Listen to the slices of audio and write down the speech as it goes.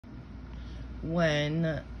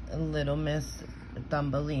when little Miss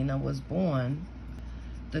Thumbelina was born,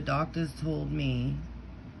 the doctors told me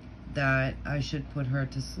that I should put her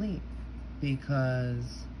to sleep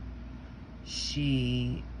because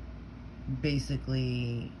she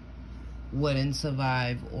basically wouldn't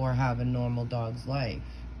survive or have a normal dog's life.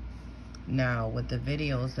 Now, with the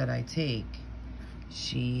videos that I take,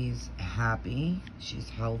 she's happy, she's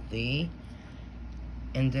healthy,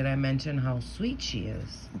 and did I mention how sweet she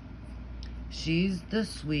is? She's the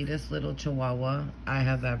sweetest little chihuahua I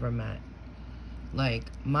have ever met. Like,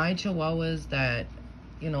 my chihuahuas that,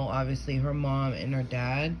 you know, obviously her mom and her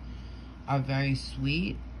dad are very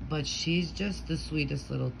sweet, but she's just the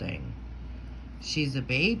sweetest little thing. She's a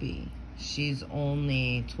baby. She's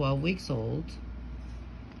only 12 weeks old.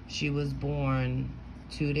 She was born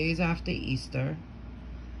 2 days after Easter.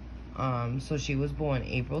 So she was born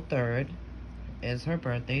April 3rd is her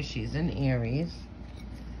birthday. She's in Aries.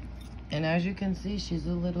 And as you can see, she's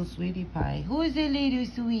a little sweetie pie. Who's a little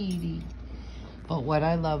sweetie? But what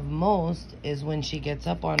I love most is when she gets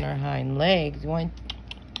up on her hind legs, when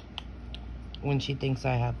she thinks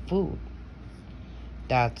I have food.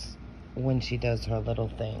 That's when she does her little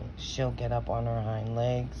thing. She'll get up on her hind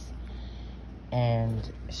legs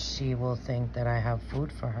and she will think that I have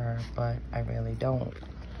food for her, but I really don't.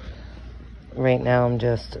 Right now I'm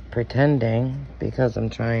just pretending because I'm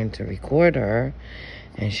trying to record her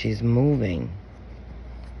and she's moving.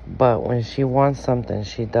 But when she wants something,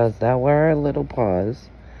 she does that with her little paws.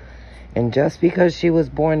 And just because she was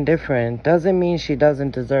born different doesn't mean she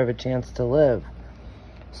doesn't deserve a chance to live.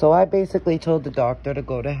 So I basically told the doctor to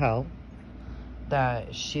go to hell,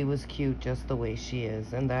 that she was cute just the way she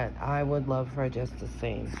is, and that I would love her just the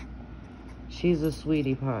same. She's a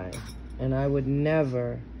sweetie pie, and I would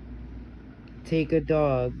never take a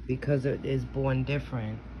dog because it is born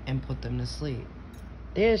different and put them to sleep.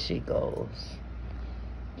 There she goes.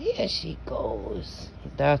 There she goes.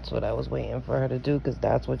 That's what I was waiting for her to do, because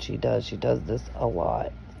that's what she does. She does this a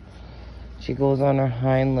lot. She goes on her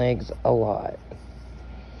hind legs a lot.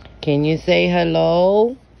 Can you say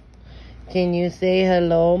hello? Can you say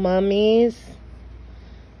hello, mommies?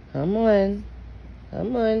 Come on.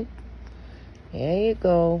 Come on. There you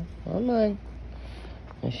go. Come on.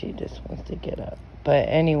 And she just wants to get up. But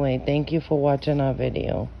anyway, thank you for watching our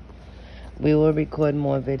video. We will record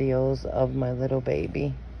more videos of my little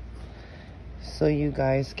baby, so you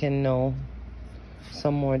guys can know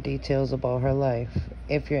some more details about her life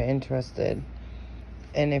if you're interested.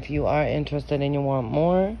 And if you are interested and you want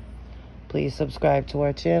more, please subscribe to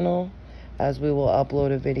our channel, as we will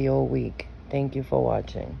upload a video a week. Thank you for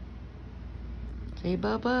watching. Say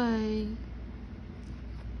bye-bye.